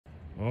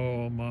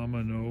Oh,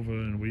 Mama Nova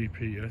and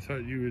WeePea, I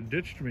thought you had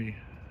ditched me.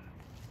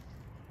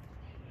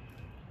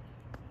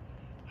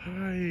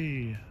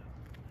 Hi.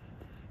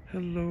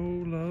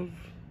 Hello, love.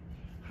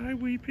 Hi,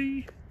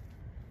 WeePea.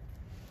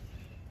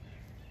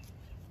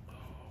 Oh,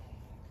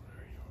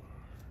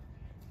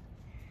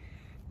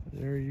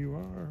 there you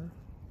are.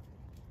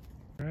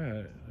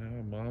 Alright,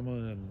 now Mama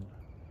and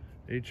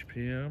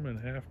HPM and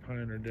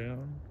HalfPint are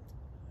down.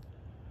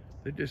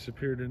 They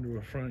disappeared into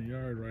a front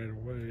yard right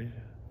away.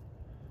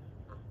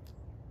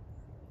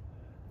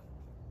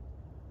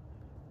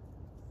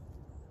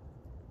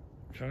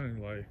 Kind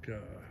of like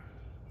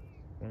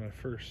when I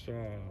first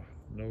saw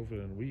Nova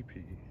and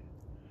WeePea.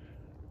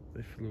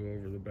 They flew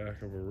over the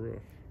back of a roof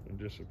and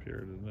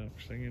disappeared. And the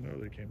next thing you know,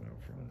 they came out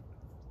front.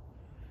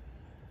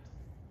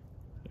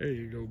 There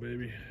you go,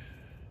 baby.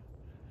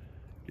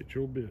 Get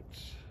your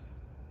bits.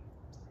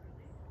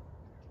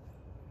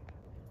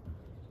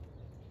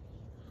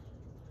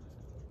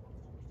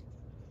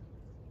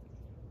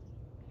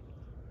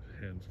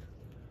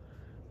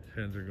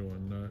 Hens are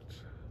going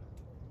nuts.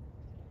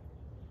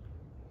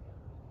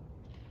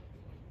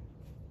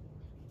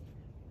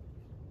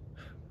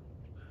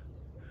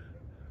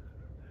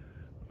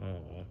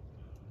 Oh,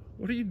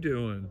 what are you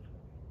doing?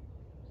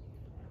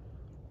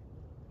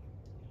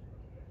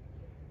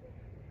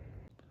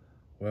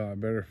 Well, I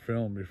better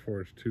film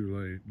before it's too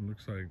late. It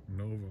looks like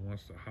Nova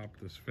wants to hop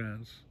this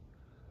fence.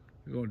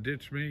 You gonna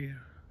ditch me?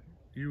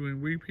 You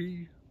and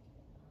WeePea?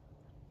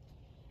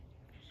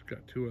 She's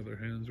got two other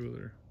hens with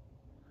her.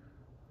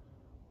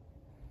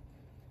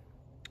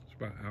 It's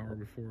about an hour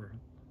before,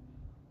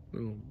 a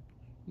little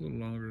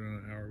longer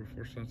than an hour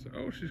before sunset.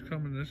 Oh, she's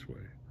coming this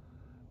way.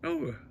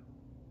 Nova,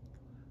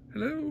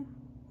 hello?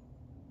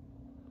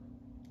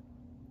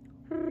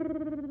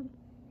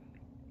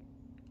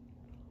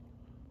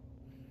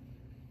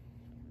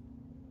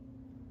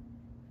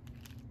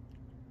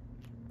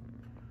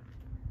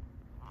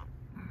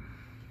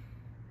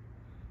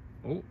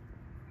 Oh.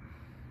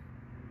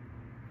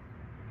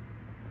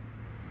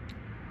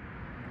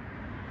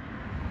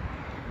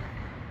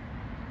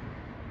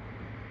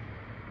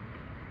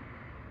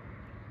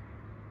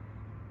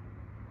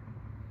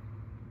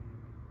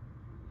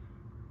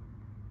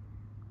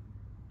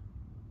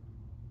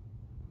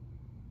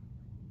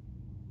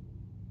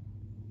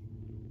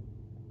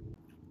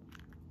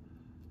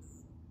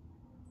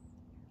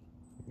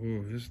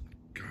 Whoa, his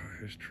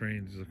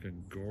train's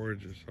looking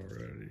gorgeous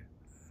already.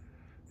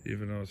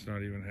 Even though it's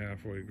not even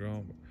halfway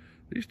grown.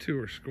 These two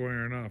are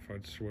squaring off,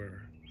 I'd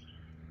swear.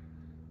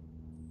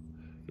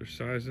 They're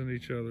sizing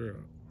each other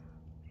up.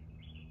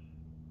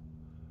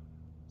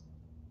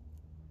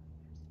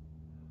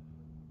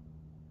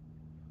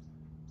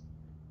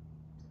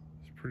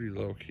 It's pretty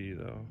low key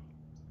though.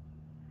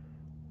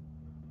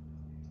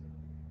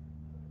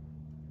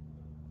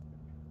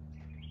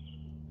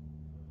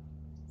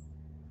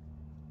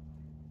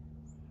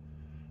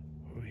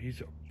 Oh,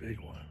 he's a big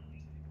one.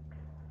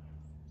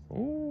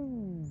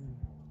 Oh.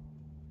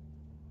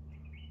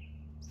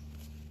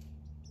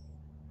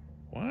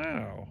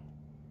 Wow.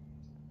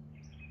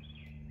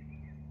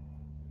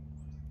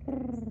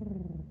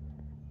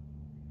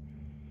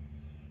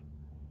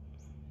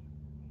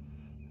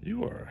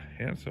 You are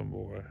a handsome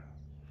boy.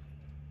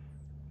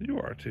 You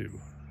are too.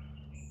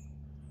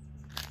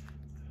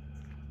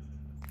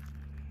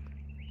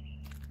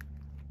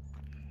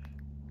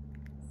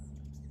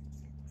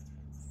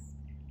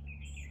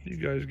 You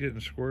guys getting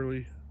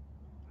squirrely?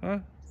 Huh?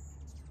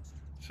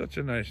 Such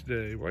a nice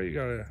day. Why you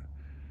gotta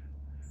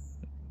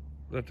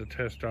let the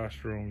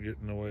testosterone get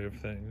in the way of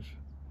things?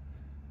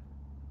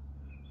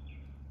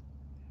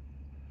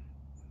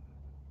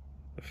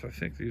 I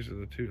think these are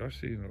the two. I've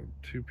seen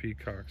two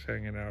peacocks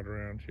hanging out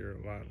around here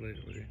a lot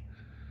lately.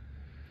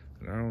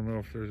 And I don't know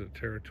if there's a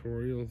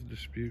territorial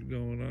dispute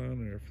going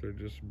on or if they're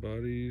just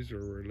buddies or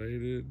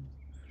related.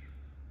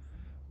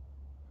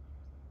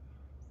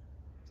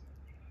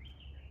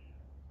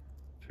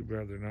 Too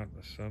bad they're not in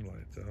the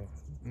sunlight though.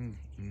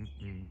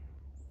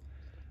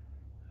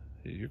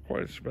 You're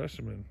quite a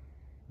specimen.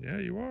 Yeah,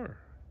 you are.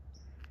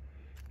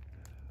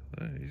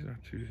 He's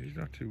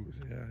not too,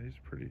 yeah, he's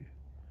pretty.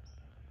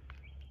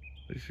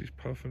 At least he's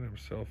puffing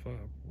himself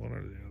up, one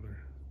or the other.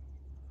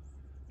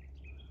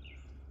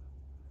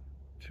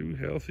 Two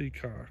healthy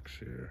cocks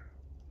here.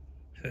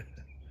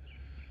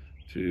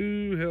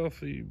 Two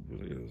healthy,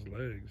 look at his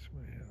legs,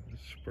 man. His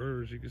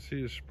spurs, you can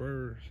see his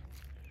spurs.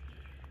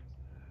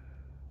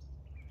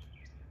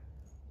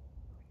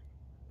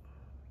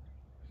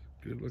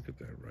 Good look at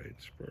that right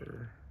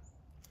spur.